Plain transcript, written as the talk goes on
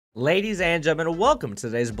Ladies and gentlemen, welcome to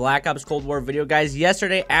today's Black Ops Cold War video. Guys,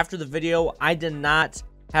 yesterday after the video, I did not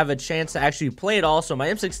have a chance to actually play it all, so my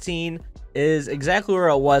M16 is exactly where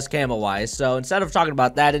it was camo-wise. So instead of talking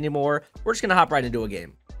about that anymore, we're just going to hop right into a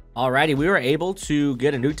game. Alrighty, we were able to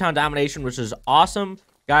get a Nuketown domination, which is awesome.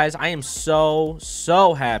 Guys, I am so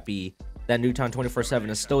happy that Nuketown 24/7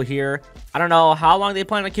 is still here. I don't know how long they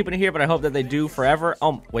plan on keeping it here, but I hope that they do forever.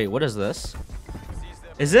 Oh, wait, what is this?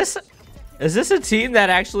 Is this a team that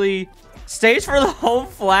actually stays for the home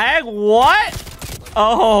flag? What?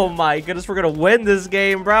 Oh my goodness, we're gonna win this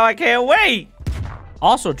game, bro. I can't wait.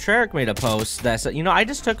 Also, Treyarch made a post that said, you know, I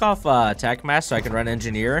just took off attack mask so I can run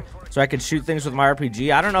engineer, so I could shoot things with my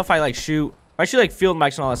RPG. I don't know if I shoot like field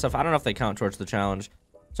mics and all that stuff. I don't know if they count towards the challenge.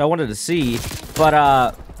 So I wanted to see,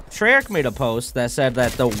 but Treyarch made a post that said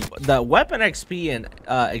that the weapon XP and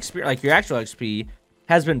experience, like your actual XP,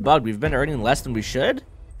 has been bugged. We've been earning less than we should.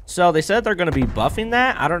 So they said they're going to be buffing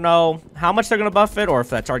that. I don't know how much they're going to buff it, or if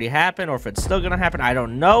that's already happened, or if it's still going to happen. I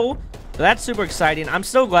don't know. But that's super exciting. I'm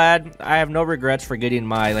still glad. I have no regrets for getting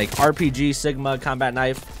my RPG Sigma combat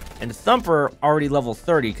knife and Thumper already level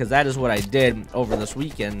 30, because that is what I did over this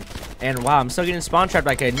weekend. And wow, I'm still getting spawn trapped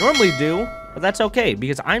like I normally do, but that's okay,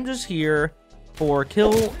 because I'm just here for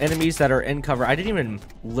kill enemies that are in cover. I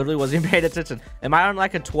literally wasn't even paying attention. Am I on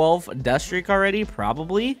like a 12 death streak already?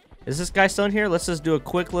 Probably. Is this guy still in here? Let's just do a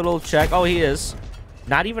quick little check. Oh, he is.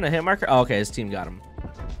 Not even a hit marker. Oh, okay, his team got him.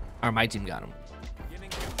 Or my team got him.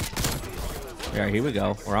 All right, here we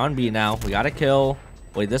go. We're on B now. We got a kill.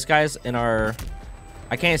 Wait, this guy's in our...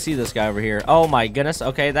 I can't see this guy over here. Oh my goodness.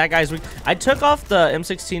 Okay, that guy's weak. I took off the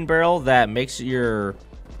M16 barrel that makes your...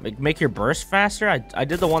 make your burst faster. I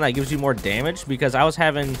did the one that gives you more damage because I was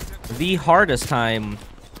having the hardest time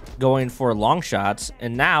going for long shots.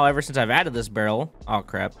 And now, ever since I've added this barrel... Oh,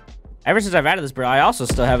 crap. Ever since I've added this barrel, I also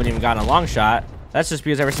still haven't even gotten a long shot. That's just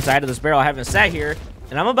because ever since I added this barrel, I haven't sat here.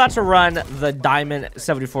 And I'm about to run the Diamond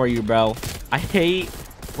 74U, bro. I hate...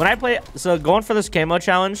 when I play... So, going for this camo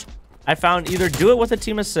challenge, I found either do it with a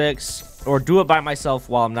team of 6 or do it by myself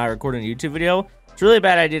while I'm not recording a YouTube video. It's really a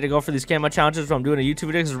bad idea to go for these camo challenges when I'm doing a YouTube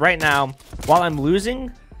video, because right now, while I'm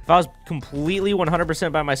losing, if I was completely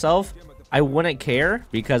 100% by myself, I wouldn't care,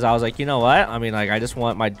 because I was like, you know what? I mean, I just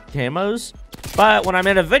want my camos. But when I'm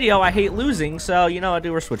in a video, I hate losing, so you know what,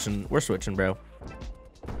 dude? We're switching, bro.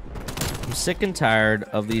 I'm sick and tired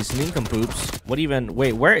of these nincompoops.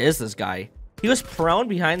 Wait, where is this guy? He was prone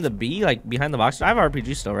behind the B, like behind the box. I have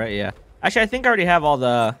RPG still, right? Yeah. Actually, I think I already have all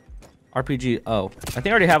the RPG. Oh, I think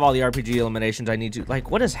I already have all the RPG eliminations I need to. Like,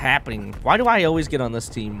 what is happening? Why do I always get on this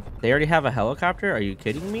team? They already have a helicopter? Are you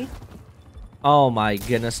kidding me? Oh my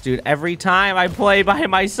goodness, dude. Every time I play by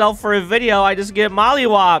myself for a video, I just get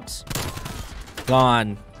mollywopped.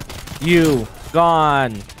 Gone. You.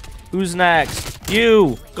 Gone. Who's next?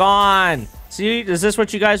 You. Gone. See, is this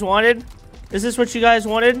what you guys wanted? Is this what you guys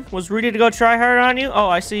wanted? Was Rudy to go try hard on you? Oh,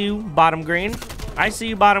 I see you, bottom green. I see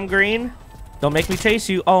you, bottom green. Don't make me chase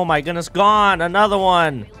you. Oh my goodness. Gone. Another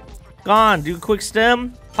one. Gone. Do a quick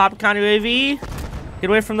stem. Pop counter UAV. Get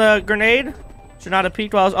away from the grenade. Should not have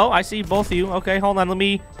peeked while I was... Oh, I see both of you. Okay, hold on. Let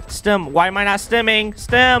me stem. Why am I not stemming?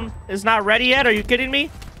 Stem is not ready yet. Are you kidding me?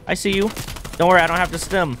 I see you. Don't worry. I don't have to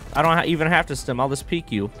stem. I don't even have to stem. I'll just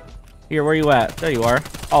peek you. Here, where you at? There you are.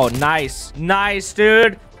 Oh, nice. Nice,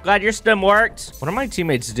 dude. Glad your stem worked. What are my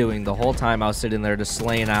teammates doing the whole time I was sitting there just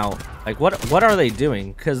slaying out? Like, what are they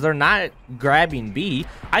doing? Because they're not grabbing B.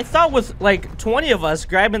 I thought with, like, 20 of us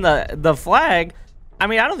grabbing the flag... I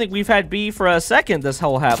mean, I don't think we've had B for a second this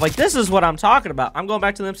whole half. Like, this is what I'm talking about. I'm going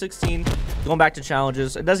back to the M16, going back to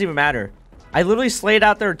challenges. It doesn't even matter. I literally slayed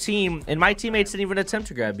out their team, and my teammates didn't even attempt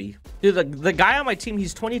to grab B. Dude, the guy on my team,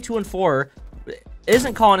 he's 22-4,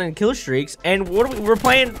 isn't calling in kill streaks, and what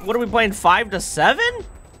are we playing 5 to 7?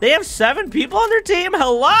 They have 7 people on their team?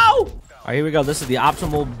 Hello? All right, here we go. This is the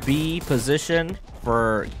optimal B position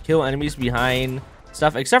for kill enemies behind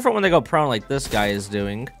stuff, except for when they go prone like this guy is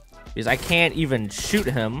doing. Because I can't even shoot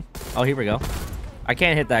him. Oh, here we go. I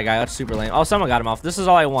can't hit that guy. That's super lame. Oh, someone got him off. This is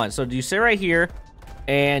all I want. So do you sit right here,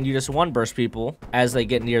 and you just one burst people as they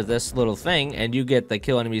get near this little thing, and you get the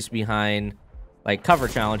kill enemies behind, like, cover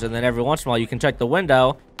challenge. And then every once in a while, you can check the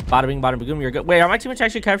window. Bada bing, bada boom, you're good. Wait, are my teammates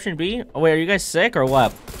actually capturing B? Oh, wait, are you guys sick or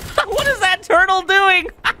what? What is that turtle doing?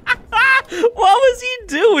 What was he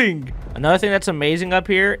doing? Another thing that's amazing up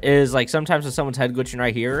here is, like, sometimes when someone's head glitching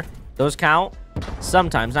right here, those count.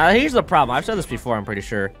 Sometimes. Now, here's the problem. I've said this before, I'm pretty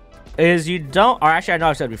sure. Is you don't... Or actually, I know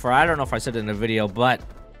I've said it before. I don't know if I said it in a video, but...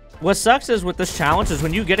 What sucks is with this challenge is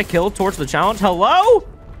when you get a kill towards the challenge... Hello?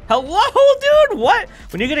 Hello, dude. What?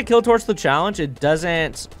 When you get a kill torch the challenge, it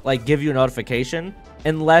doesn't like give you a notification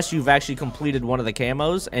unless you've actually completed one of the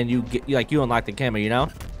camos and you get like you unlock the camo, you know?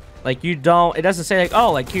 Like you don't, it doesn't say like,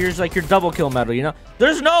 oh, like here's like your double kill medal, you know?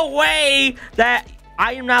 There's no way that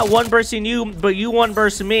I am not one bursting you, but you one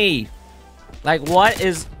burst me. Like what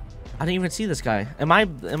is, I didn't even see this guy. Am I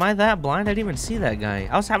that blind? I didn't even see that guy.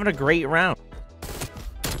 I was having a great round.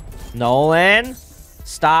 Nolan,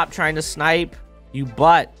 stop trying to snipe, you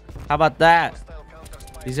butt. How about that?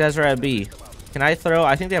 These guys are at B. Can I throw?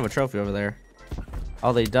 I think they have a trophy over there.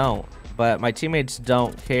 Oh, they don't. But my teammates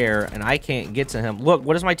don't care, and I can't get to him. Look,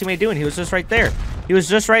 what is my teammate doing? He was just right there. He was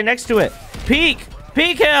just right next to it. Peek!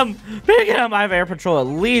 Peek him! Peek him! I have air patrol at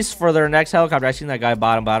least for their next helicopter. I seen that guy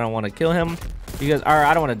bottom, but I don't want to kill him. Because, or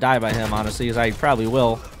I don't want to die by him, honestly, because I probably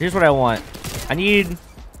will. Here's what I want. I need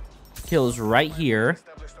kills right here.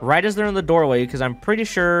 Right as they're in the doorway, because I'm pretty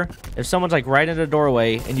sure if someone's like right in the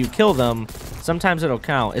doorway and you kill them, sometimes it'll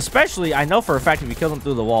count. Especially, I know for a fact if you kill them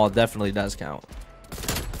through the wall, it definitely does count.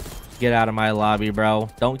 Get out of my lobby, bro.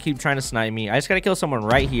 Don't keep trying to snipe me. I just gotta kill someone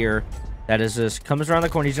right here that is just comes around the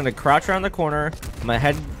corner. He's gonna crouch around the corner. My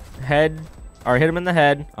head or hit him in the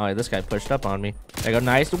head. Oh, this guy pushed up on me. There you go.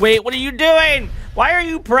 Nice. Wait, what are you doing? Why are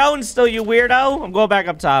you prone still, you weirdo? I'm going back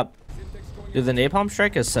up top. Dude, the napalm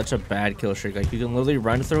strike is such a bad kill streak. Like, you can literally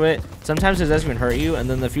run through it. Sometimes it doesn't even hurt you, and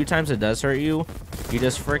then the few times it does hurt you, you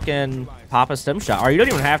just freaking pop a stem shot. Or you don't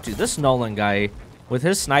even have to. This Nolan guy with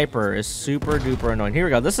his sniper is super duper annoying. Here we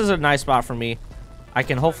go. This is a nice spot for me. I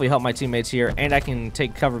can hopefully help my teammates here, and I can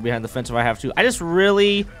take cover behind the fence if I have to. I just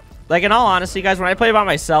really, like, in all honesty, guys, when I play by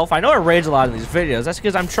myself, I know I rage a lot in these videos. That's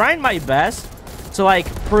because I'm trying my best to,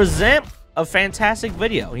 like, present a fantastic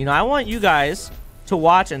video. You know, I want you guys to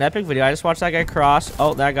watch an epic video. I just watched that guy cross.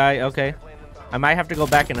 Oh, that guy. Okay. I might have to go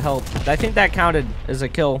back and help. I think that counted as a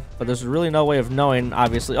kill, but there's really no way of knowing,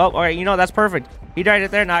 obviously. Oh, all right. You know, that's perfect. He died right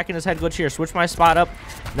there. Now I can just head glitch here. Switch my spot up.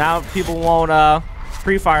 Now people won't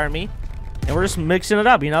pre-fire me. And we're just mixing it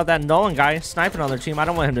up. You know, that Nolan guy sniping on their team. I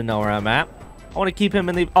don't want him to know where I'm at. I want to keep him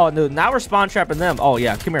in the... Oh, no. Now we're spawn trapping them. Oh,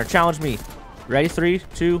 yeah. Come here. Challenge me. Ready? 3,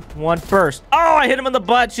 2, 1, burst. Oh, I hit him in the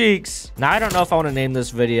butt cheeks. Now, I don't know if I want to name this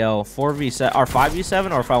video 4v7 or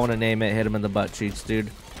 5v7 or if I want to name it hit him in the butt cheeks,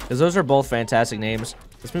 dude. Because those are both fantastic names.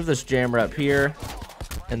 Let's move this jammer up here.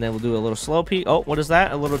 And then we'll do a little slow peek. Oh, what is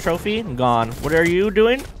that? A little trophy? Gone. What are you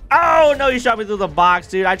doing? Oh, no, you shot me through the box,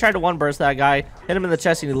 dude. I tried to one burst that guy. Hit him in the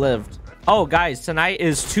chest and he lived. Oh, guys, tonight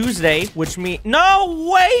is Tuesday, which means... No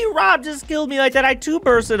way! Rob just killed me like that. I two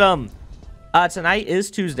bursted him. Tonight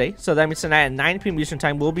is Tuesday, so that means tonight at 9 p.m. Eastern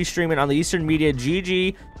Time, we'll be streaming on the Eastern Media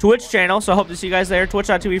GG Twitch channel, so I hope to see you guys there,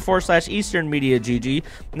 twitch.tv/Eastern Media GG.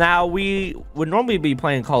 Now, we would normally be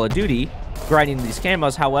playing Call of Duty, grinding these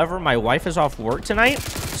camos. However, my wife is off work tonight,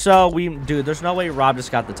 so dude, there's no way Rob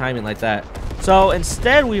just got the timing like that. So,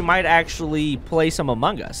 instead, we might actually play some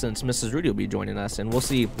Among Us, since Mrs. Rudy will be joining us, and we'll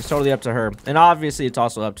see. It's totally up to her, and obviously, it's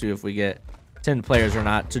also up to if we get 10 players or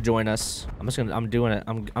not to join us. I'm doing it.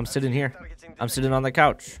 I'm sitting here. I'm sitting on the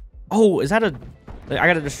couch. Oh, is that a... I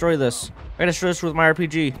gotta destroy this. I gotta destroy this with my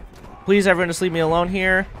RPG. Please, everyone, just leave me alone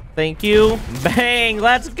here. Thank you. Bang!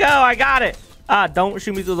 Let's go! I got it! Ah, don't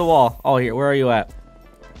shoot me through the wall. Oh, here. Where are you at?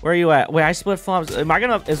 Where are you at? Wait, I split flops. Is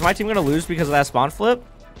my team gonna lose because of that spawn flip?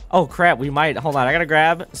 Oh, crap. We might. Hold on. I gotta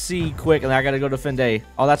grab C quick, and then I gotta go defend A.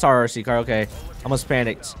 Oh, that's our RC car. Okay. Almost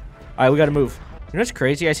panicked. All right, we gotta move. You know what's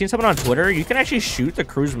crazy? I seen someone on Twitter. You can actually shoot the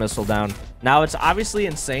cruise missile down. Now, it's obviously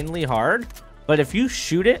insanely hard, but if you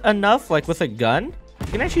shoot it enough, like with a gun, you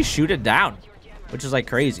can actually shoot it down, which is like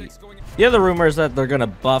crazy. The other rumor is that they're going to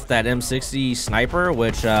buff that M60 sniper,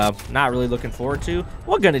 which not really looking forward to.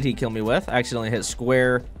 What gun did he kill me with? I accidentally hit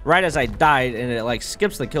square right as I died, and it like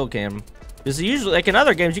skips the kill cam. Because usually, like in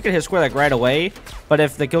other games, you can hit square like right away, but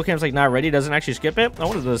if the kill cam's like not ready, it doesn't actually skip it. I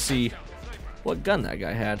wanted to see what gun that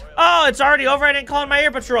guy had. Oh, it's already over. I didn't call in my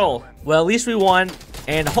air patrol. Well, at least we won.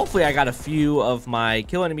 And hopefully I got a few of my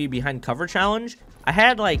kill enemy behind cover challenge. I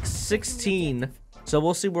had like 16. So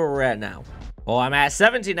we'll see where we're at now. Well, I'm at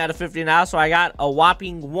 17 out of 50 now. So I got a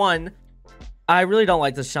whopping 1. I really don't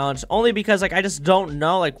like this challenge. Only because like I just don't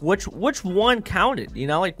know like which one counted. You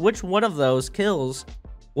know, like which one of those kills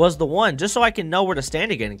was the one. Just so I can know where to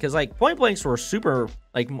stand again. Because like point blanks were super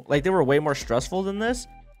like they were way more stressful than this.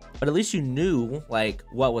 But at least you knew, like,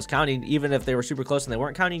 what was counting. Even if they were super close and they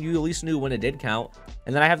weren't counting, you at least knew when it did count.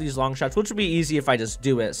 And then I have these long shots, which would be easy if I just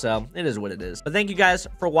do it. So, it is what it is. But thank you guys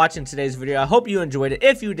for watching today's video. I hope you enjoyed it.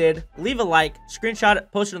 If you did, leave a like, screenshot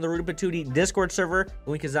it, post it in the RudeyPaTudey Discord server.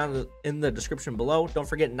 The link is down in the description below. Don't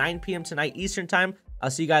forget, 9 p.m. tonight Eastern Time.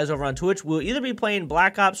 I'll see you guys over on Twitch. We'll either be playing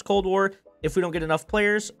Black Ops Cold War, if we don't get enough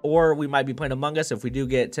players, or we might be playing Among Us if we do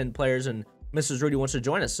get 10 players and Mrs. Rudy wants to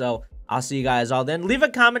join us. So I'll see you guys all then. Leave a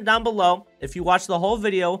comment down below if you watch the whole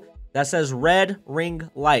video that says red ring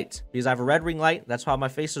light, because I have a red ring light. That's why my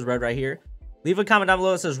face is red right here. Leave a comment down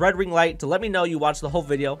below that says red ring light to let me know you watched the whole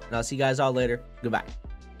video, and I'll see you guys all later. Goodbye.